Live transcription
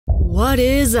What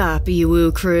is up,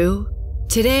 Iwu crew?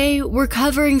 Today, we're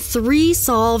covering 3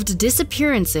 solved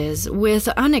disappearances with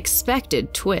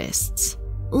unexpected twists.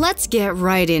 Let's get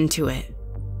right into it.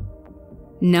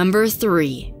 Number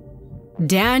 3.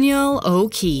 Daniel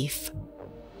O'Keefe.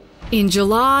 In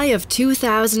July of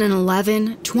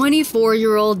 2011,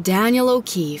 24-year-old Daniel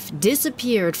O'Keefe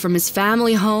disappeared from his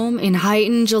family home in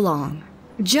Huyton, Geelong.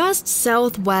 Just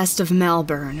southwest of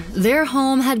Melbourne, their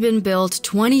home had been built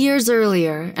 20 years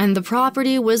earlier and the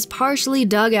property was partially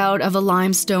dug out of a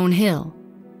limestone hill.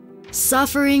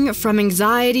 Suffering from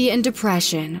anxiety and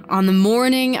depression, on the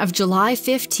morning of July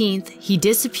 15th, he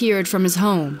disappeared from his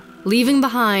home, leaving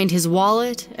behind his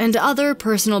wallet and other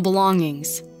personal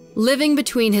belongings. Living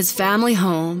between his family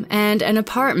home and an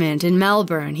apartment in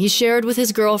Melbourne he shared with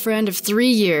his girlfriend of 3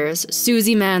 years,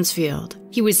 Susie Mansfield,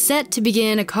 he was set to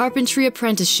begin a carpentry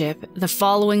apprenticeship the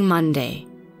following Monday.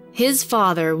 His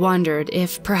father wondered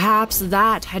if perhaps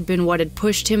that had been what had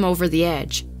pushed him over the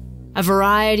edge, a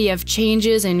variety of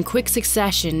changes in quick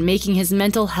succession making his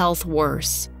mental health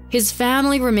worse. His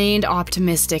family remained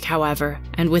optimistic, however,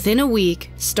 and within a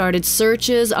week started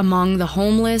searches among the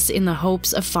homeless in the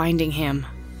hopes of finding him.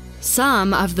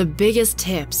 Some of the biggest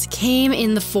tips came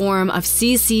in the form of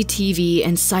CCTV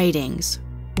and sightings,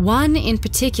 one in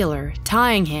particular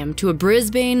tying him to a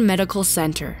Brisbane medical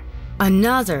center.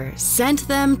 Another sent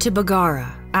them to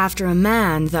Bargara after a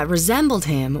man that resembled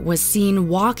him was seen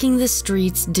walking the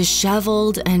streets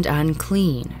disheveled and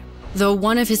unclean, though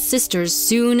one of his sisters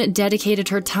soon dedicated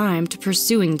her time to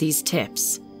pursuing these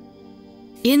tips.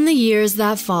 In the years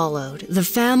that followed, the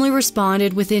family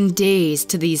responded within days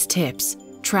to these tips,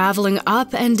 traveling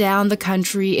up and down the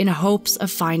country in hopes of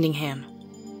finding him.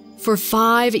 For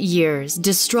 5 years,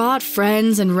 distraught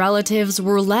friends and relatives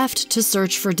were left to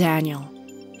search for Daniel.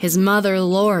 His mother,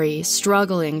 Lori,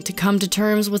 struggling to come to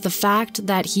terms with the fact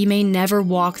that he may never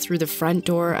walk through the front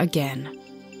door again.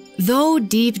 Though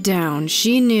deep down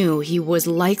she knew he was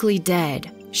likely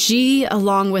dead, she,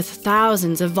 along with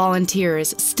thousands of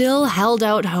volunteers, still held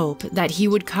out hope that he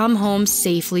would come home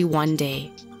safely one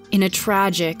day. In a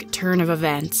tragic turn of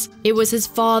events, it was his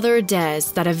father, Des,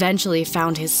 that eventually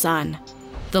found his son.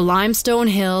 The limestone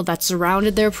hill that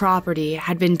surrounded their property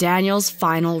had been Daniel's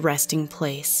final resting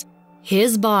place.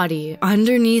 His body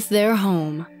underneath their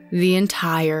home the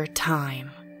entire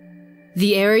time.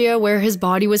 The area where his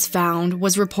body was found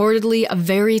was reportedly a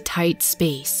very tight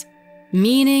space,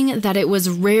 meaning that it was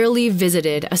rarely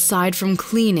visited aside from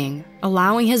cleaning,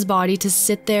 allowing his body to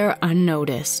sit there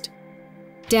unnoticed.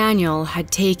 Daniel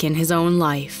had taken his own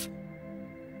life.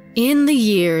 In the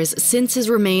years since his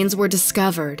remains were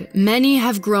discovered, many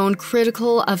have grown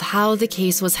critical of how the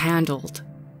case was handled.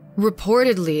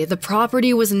 Reportedly, the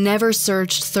property was never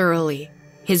searched thoroughly.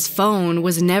 His phone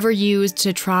was never used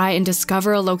to try and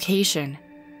discover a location,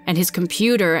 and his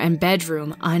computer and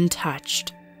bedroom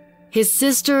untouched. His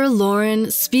sister,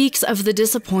 Lauren, speaks of the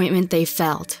disappointment they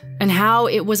felt and how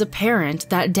it was apparent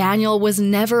that Daniel was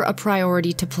never a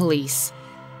priority to police.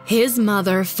 His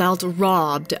mother felt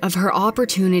robbed of her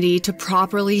opportunity to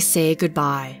properly say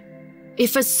goodbye.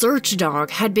 If a search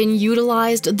dog had been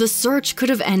utilized, the search could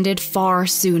have ended far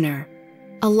sooner,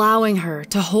 allowing her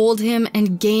to hold him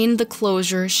and gain the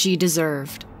closure she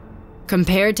deserved.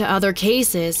 Compared to other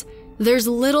cases, there's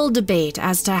little debate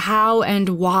as to how and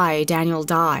why Daniel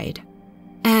died.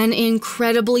 An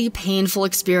incredibly painful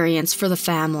experience for the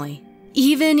family.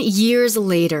 Even years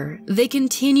later, they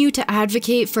continue to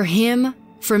advocate for him,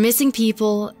 for missing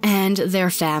people, and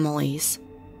their families.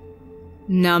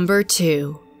 Number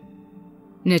 2.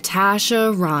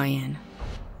 Natasha Ryan.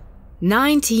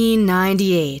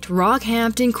 1998,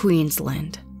 Rockhampton,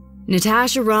 Queensland.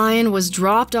 Natasha Ryan was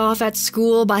dropped off at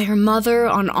school by her mother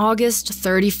on August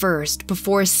 31st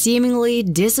before seemingly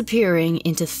disappearing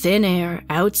into thin air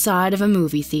outside of a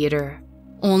movie theater.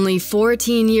 Only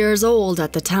 14 years old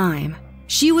at the time,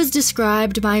 she was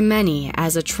described by many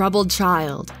as a troubled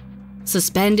child,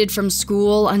 suspended from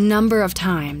school a number of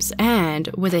times, and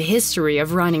with a history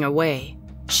of running away.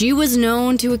 She was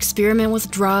known to experiment with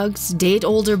drugs, date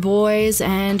older boys,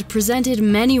 and presented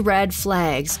many red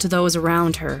flags to those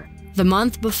around her. The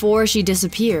month before she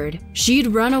disappeared, she'd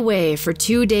run away for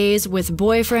 2 days with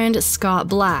boyfriend Scott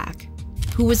Black,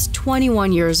 who was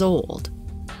 21 years old,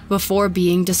 before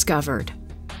being discovered.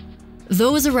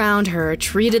 Those around her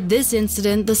treated this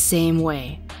incident the same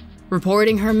way,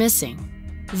 reporting her missing.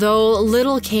 Though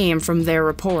little came from their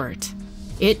report,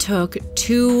 it took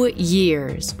 2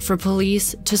 years for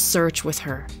police to search with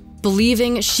her,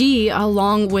 believing she,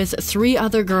 along with 3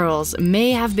 other girls,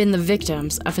 may have been the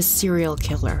victims of a serial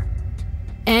killer.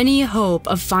 Any hope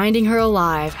of finding her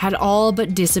alive had all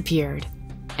but disappeared.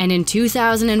 and in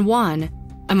 2001,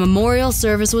 a memorial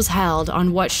service was held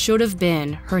on what should have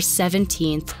been her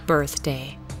 17th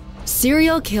birthday.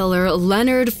 Serial killer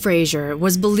Leonard Fraser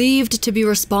was believed to be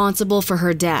responsible for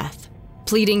her death,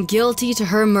 pleading guilty to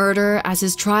her murder as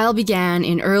his trial began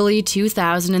in early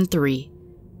 2003.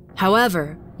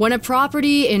 However, when a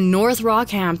property in North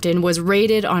Rockhampton was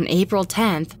raided on April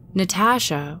 10th,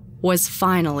 Natasha was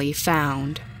finally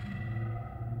found.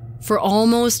 For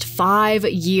almost 5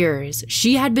 years,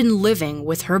 she had been living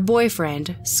with her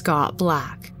boyfriend, Scott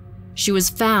Black. She was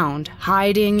found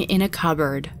hiding in a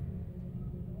cupboard.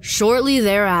 Shortly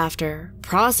thereafter,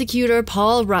 prosecutor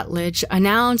Paul Rutledge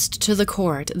announced to the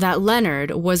court that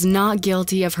Leonard was not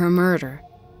guilty of her murder,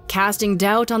 casting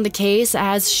doubt on the case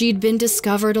as she'd been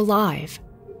discovered alive.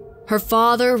 Her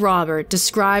father, Robert,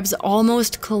 describes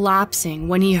almost collapsing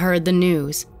when he heard the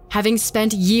news, having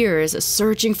spent years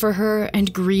searching for her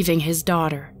and grieving his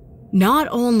daughter. Not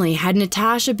only had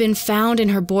Natasha been found in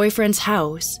her boyfriend's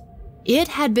house, it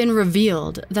had been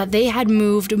revealed that they had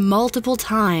moved multiple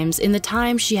times in the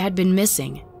time she had been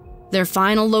missing, their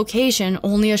final location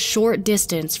only a short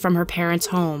distance from her parents'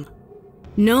 home.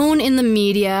 Known in the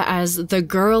media as the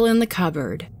girl in the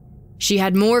cupboard, she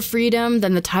had more freedom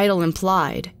than the title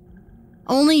implied,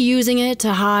 only using it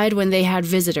to hide when they had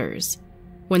visitors.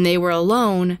 When they were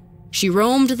alone, she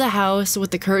roamed the house with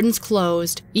the curtains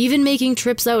closed, even making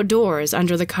trips outdoors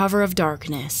under the cover of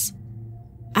darkness.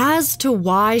 As to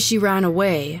why she ran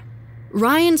away,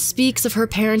 Ryan speaks of her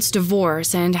parents'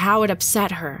 divorce and how it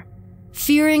upset her,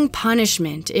 fearing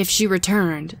punishment if she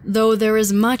returned, though there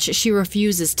is much she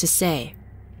refuses to say.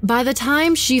 By the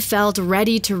time she felt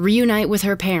ready to reunite with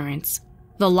her parents,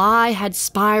 the lie had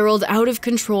spiraled out of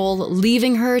control,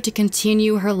 leaving her to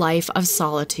continue her life of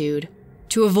solitude.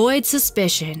 To avoid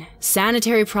suspicion,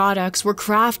 sanitary products were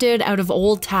crafted out of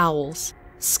old towels.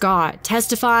 Scott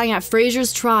testifying at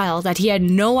Fraser's trial that he had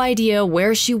no idea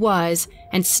where she was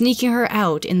and sneaking her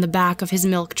out in the back of his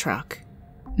milk truck.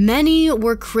 Many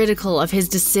were critical of his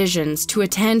decisions to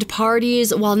attend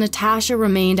parties while Natasha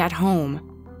remained at home,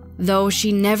 though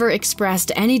she never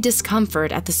expressed any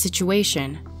discomfort at the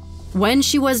situation. When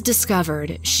she was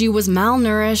discovered, she was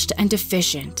malnourished and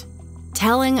deficient,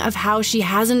 telling of how she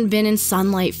hasn't been in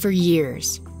sunlight for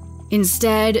years.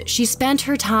 Instead, she spent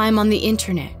her time on the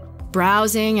internet,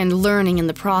 browsing and learning in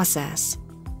the process.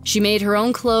 She made her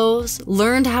own clothes,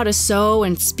 learned how to sew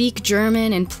and speak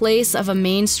German in place of a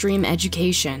mainstream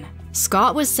education.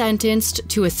 Scott was sentenced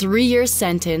to a 3-year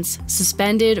sentence,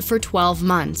 suspended for 12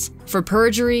 months, for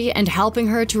perjury and helping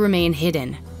her to remain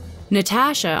hidden.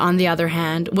 Natasha, on the other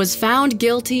hand, was found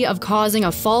guilty of causing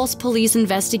a false police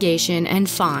investigation and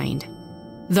fined,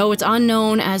 though it's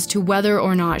unknown as to whether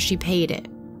or not she paid it.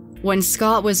 When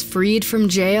Scott was freed from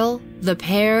jail, the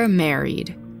pair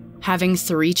married, having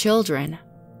 3 children.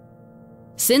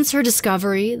 Since her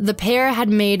discovery, the pair had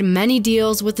made many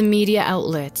deals with the media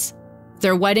outlets,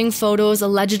 their wedding photos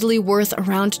allegedly worth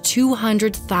around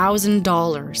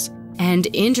 $200,000, and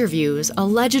interviews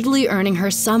allegedly earning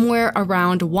her somewhere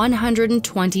around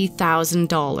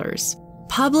 $120,000.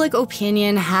 Public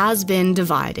opinion has been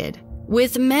divided,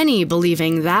 with many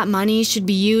believing that money should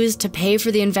be used to pay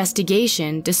for the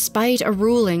investigation despite a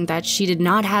ruling that she did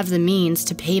not have the means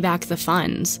to pay back the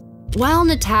funds. While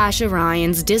Natasha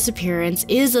Ryan's disappearance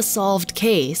is a solved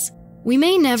case, we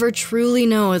may never truly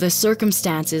know the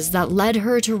circumstances that led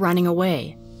her to running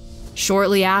away.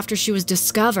 Shortly after she was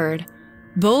discovered,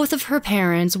 both of her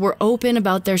parents were open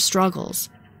about their struggles,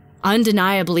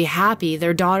 undeniably happy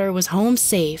their daughter was home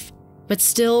safe, but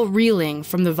still reeling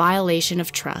from the violation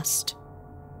of trust.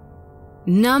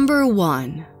 Number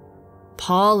 1.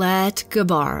 Paulette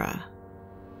Gabarra.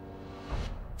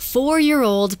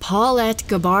 4-year-old Paulette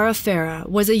Gabarra Farah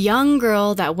was a young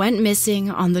girl that went missing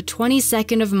on the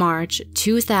 22nd of March,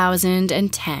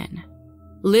 2010.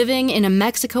 Living in a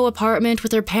Mexico apartment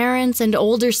with her parents and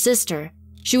older sister,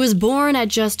 she was born at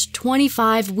just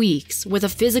 25 weeks with a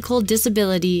physical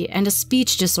disability and a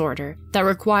speech disorder that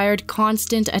required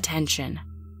constant attention.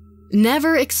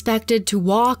 Never expected to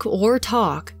walk or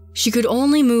talk, she could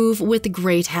only move with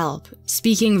great help,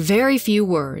 speaking very few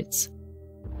words.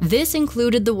 This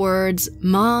included the words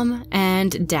mom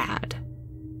and dad,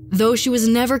 though she was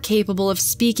never capable of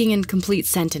speaking in complete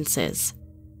sentences.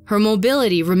 Her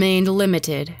mobility remained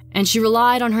limited, and she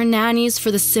relied on her nannies for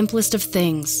the simplest of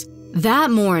things. That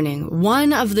morning,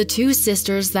 one of the 2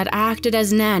 sisters that acted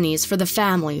as nannies for the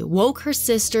family woke her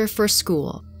sister for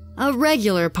school, a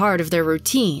regular part of their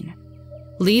routine.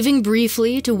 Leaving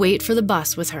briefly to wait for the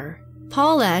bus with her,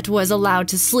 Paulette was allowed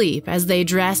to sleep as they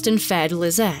dressed and fed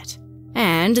Lisette,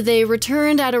 and they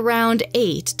returned at around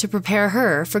 8 to prepare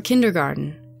her for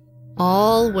kindergarten.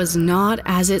 All was not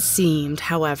as it seemed,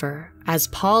 however, as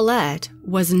Paulette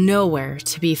was nowhere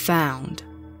to be found.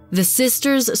 The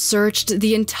sisters searched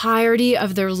the entirety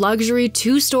of their luxury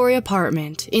 2-story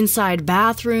apartment, inside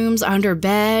bathrooms, under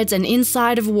beds, and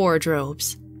inside of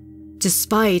wardrobes.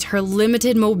 Despite her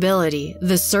limited mobility,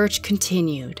 the search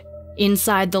continued,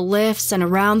 inside the lifts and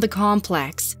around the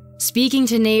complex, speaking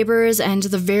to neighbors and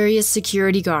the various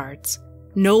security guards.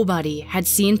 Nobody had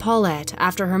seen Paulette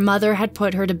after her mother had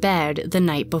put her to bed the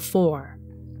night before.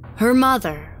 Her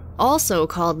mother, also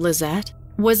called Lizette,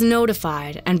 was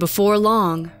notified, and before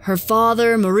long, her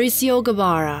father, Mauricio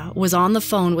Guevara, was on the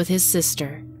phone with his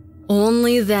sister.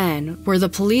 Only then were the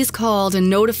police called and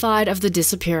notified of the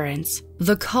disappearance,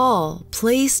 the call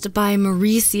placed by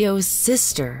Mauricio's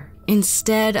sister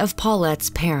instead of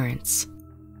Paulette's parents.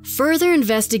 Further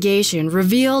investigation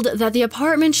revealed that the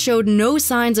apartment showed no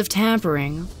signs of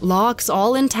tampering, locks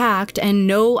all intact, and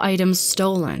no items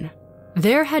stolen.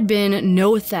 There had been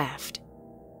no theft.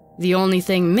 The only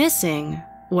thing missing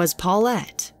was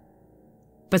Paulette.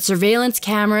 But surveillance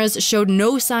cameras showed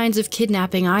no signs of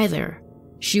kidnapping either.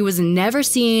 She was never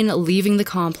seen leaving the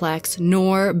complex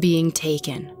nor being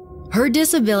taken. Her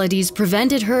disabilities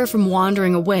prevented her from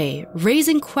wandering away,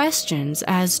 raising questions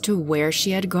as to where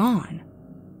she had gone.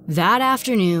 That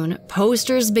afternoon,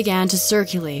 posters began to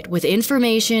circulate with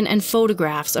information and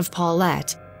photographs of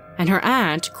Paulette, and her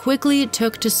aunt quickly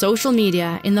took to social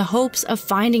media in the hopes of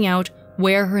finding out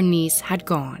where her niece had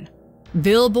gone.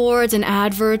 Billboards and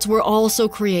adverts were also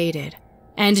created,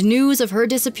 and news of her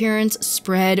disappearance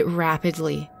spread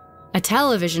rapidly, a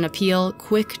television appeal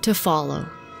quick to follow.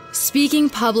 Speaking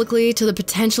publicly to the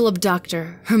potential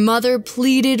abductor, her mother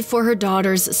pleaded for her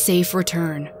daughter's safe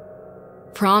return,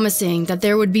 promising that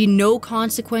there would be no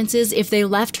consequences if they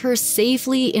left her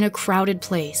safely in a crowded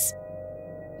place.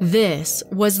 This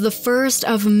was the first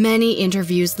of many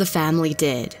interviews the family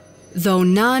did, though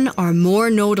none are more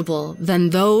notable than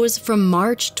those from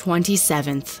March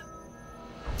 27th.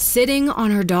 Sitting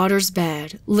on her daughter's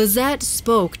bed, Lizette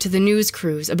spoke to the news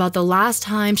crews about the last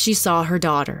time she saw her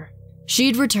daughter.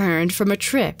 She'd returned from a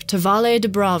trip to Valle de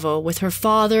Bravo with her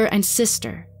father and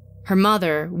sister, her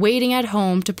mother waiting at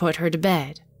home to put her to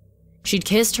bed. She'd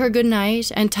kissed her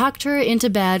goodnight and tucked her into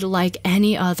bed like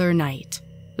any other night,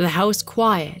 the house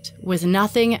quiet with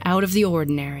nothing out of the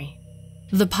ordinary.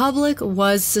 The public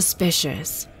was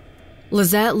suspicious.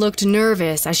 Lizette looked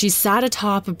nervous as she sat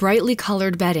atop brightly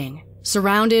colored bedding,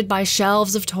 surrounded by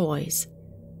shelves of toys.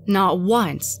 Not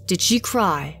once did she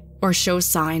cry or show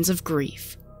signs of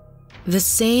grief. The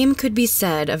same could be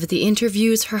said of the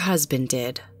interviews her husband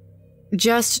did.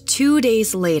 Just 2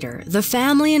 days later, the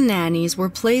family and nannies were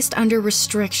placed under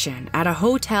restriction at a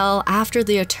hotel after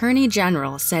the Attorney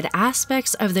General said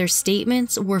aspects of their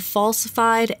statements were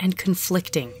falsified and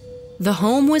conflicting. The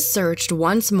home was searched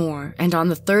once more, and on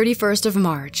the 31st of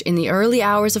March, in the early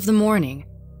hours of the morning,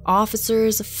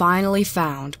 officers finally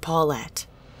found Paulette.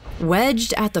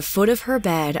 Wedged at the foot of her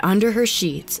bed under her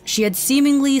sheets, she had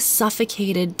seemingly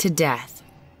suffocated to death.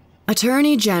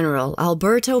 Attorney General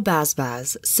Alberto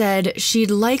Basbas said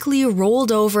she'd likely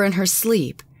rolled over in her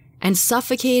sleep and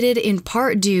suffocated in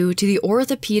part due to the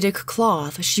orthopedic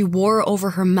cloth she wore over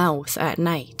her mouth at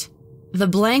night. The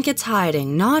blankets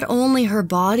hiding not only her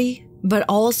body, but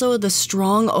also the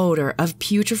strong odor of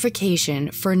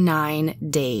putrefaction for 9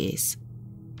 days.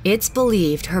 It's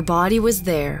believed her body was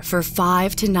there for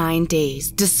 5 to 9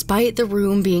 days, despite the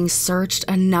room being searched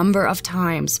a number of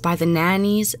times by the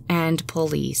nannies and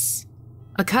police.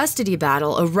 A custody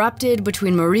battle erupted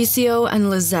between Mauricio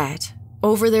and Lizette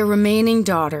over their remaining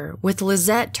daughter, with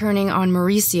Lizette turning on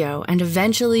Mauricio and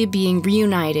eventually being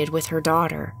reunited with her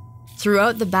daughter.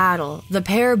 Throughout the battle, the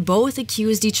pair both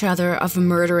accused each other of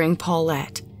murdering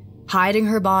Paulette, hiding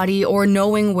her body or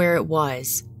knowing where it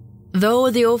was.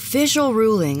 Though the official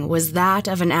ruling was that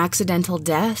of an accidental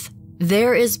death,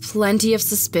 there is plenty of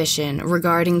suspicion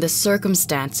regarding the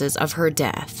circumstances of her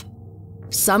death.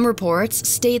 Some reports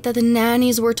state that the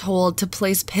nannies were told to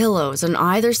place pillows on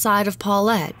either side of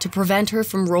Paulette to prevent her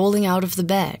from rolling out of the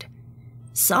bed,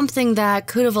 something that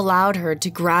could have allowed her to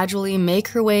gradually make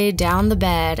her way down the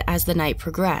bed as the night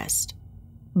progressed.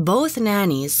 Both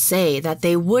nannies say that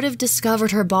they would have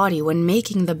discovered her body when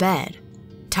making the bed,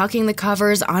 tucking the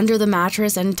covers under the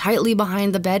mattress and tightly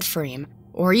behind the bed frame,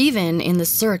 or even in the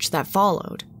search that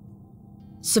followed.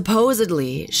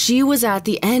 Supposedly, she was at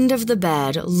the end of the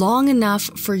bed long enough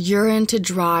for urine to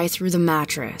dry through the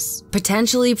mattress,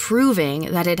 potentially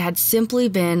proving that it had simply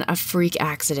been a freak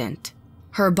accident.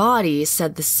 Her body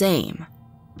said the same.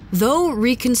 Though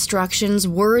reconstructions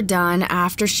were done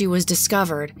after she was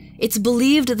discovered, it's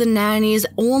believed the nannies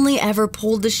only ever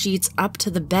pulled the sheets up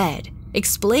to the bed,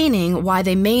 explaining why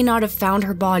they may not have found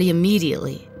her body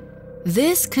immediately.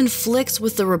 This conflicts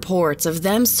with the reports of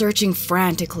them searching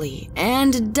frantically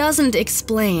and doesn't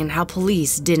explain how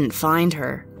police didn't find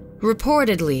her.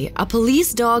 Reportedly, a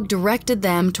police dog directed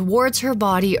them towards her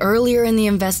body earlier in the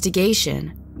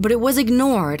investigation, but it was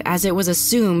ignored as it was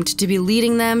assumed to be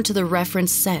leading them to the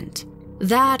reference scent,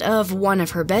 that of one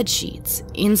of her bedsheets,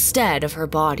 instead of her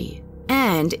body.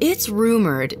 And it's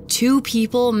rumored 2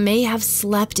 people may have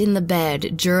slept in the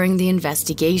bed during the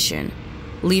investigation,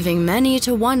 leaving many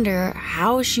to wonder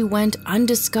how she went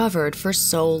undiscovered for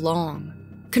so long.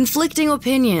 Conflicting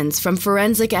opinions from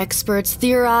forensic experts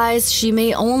theorize she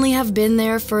may only have been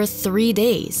there for 3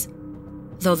 days,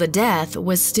 though the death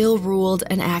was still ruled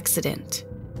an accident.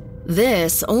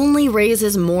 This only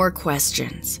raises more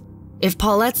questions. If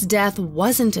Paulette's death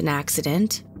wasn't an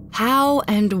accident, how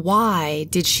and why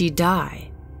did she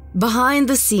die? Behind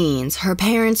the scenes, her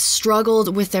parents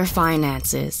struggled with their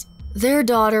finances. Their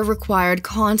daughter required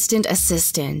constant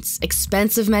assistance,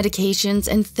 expensive medications,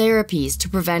 and therapies to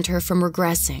prevent her from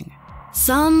regressing.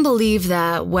 Some believe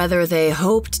that whether they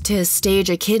hoped to stage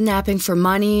a kidnapping for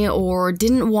money or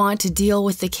didn't want to deal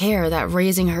with the care that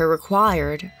raising her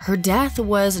required, her death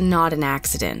was not an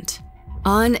accident.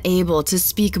 Unable to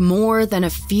speak more than a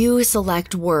few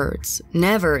select words,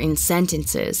 never in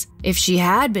sentences, if she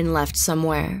had been left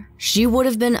somewhere, she would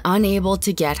have been unable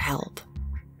to get help.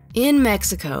 In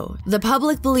Mexico, the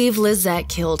public believe Lizette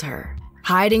killed her,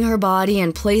 hiding her body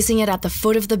and placing it at the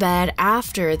foot of the bed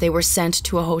after they were sent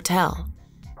to a hotel.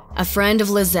 A friend of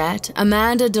Lizette,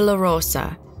 Amanda de la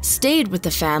Rosa, stayed with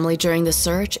the family during the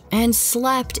search and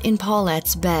slept in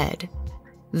Paulette's bed.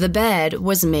 The bed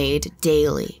was made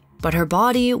daily, but her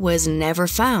body was never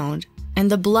found,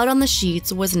 and the blood on the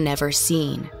sheets was never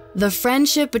seen. The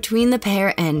friendship between the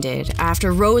pair ended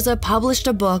after Rosa published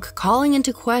a book calling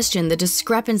into question the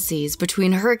discrepancies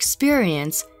between her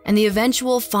experience and the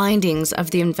eventual findings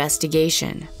of the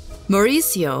investigation.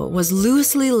 Mauricio was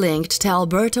loosely linked to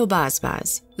Alberto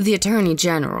Basbas, the Attorney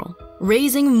General,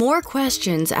 raising more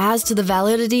questions as to the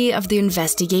validity of the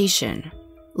investigation.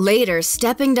 Later,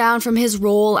 stepping down from his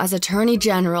role as Attorney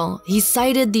General, he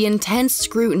cited the intense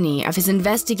scrutiny of his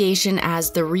investigation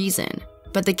as the reason,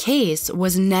 but the case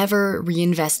was never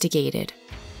reinvestigated.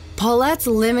 Paulette's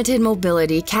limited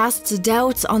mobility casts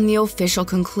doubts on the official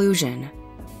conclusion,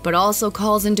 but also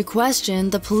calls into question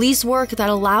the police work that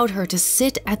allowed her to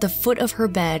sit at the foot of her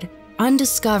bed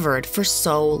undiscovered for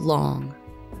so long.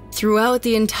 Throughout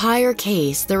the entire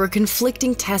case, there were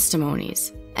conflicting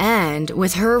testimonies, and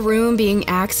with her room being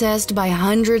accessed by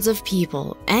hundreds of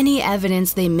people, any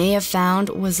evidence they may have found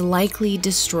was likely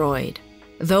destroyed.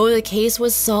 Though the case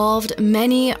was solved,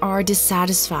 many are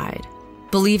dissatisfied,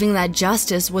 believing that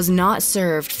justice was not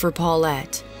served for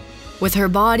Paulette. With her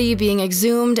body being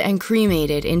exhumed and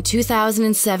cremated in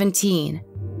 2017,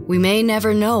 we may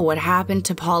never know what happened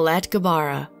to Paulette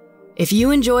Gabarra. If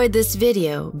you enjoyed this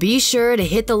video, be sure to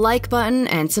hit the like button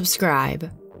and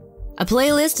subscribe. A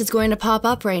playlist is going to pop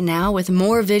up right now with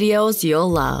more videos you'll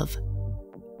love.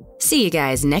 See you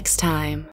guys next time.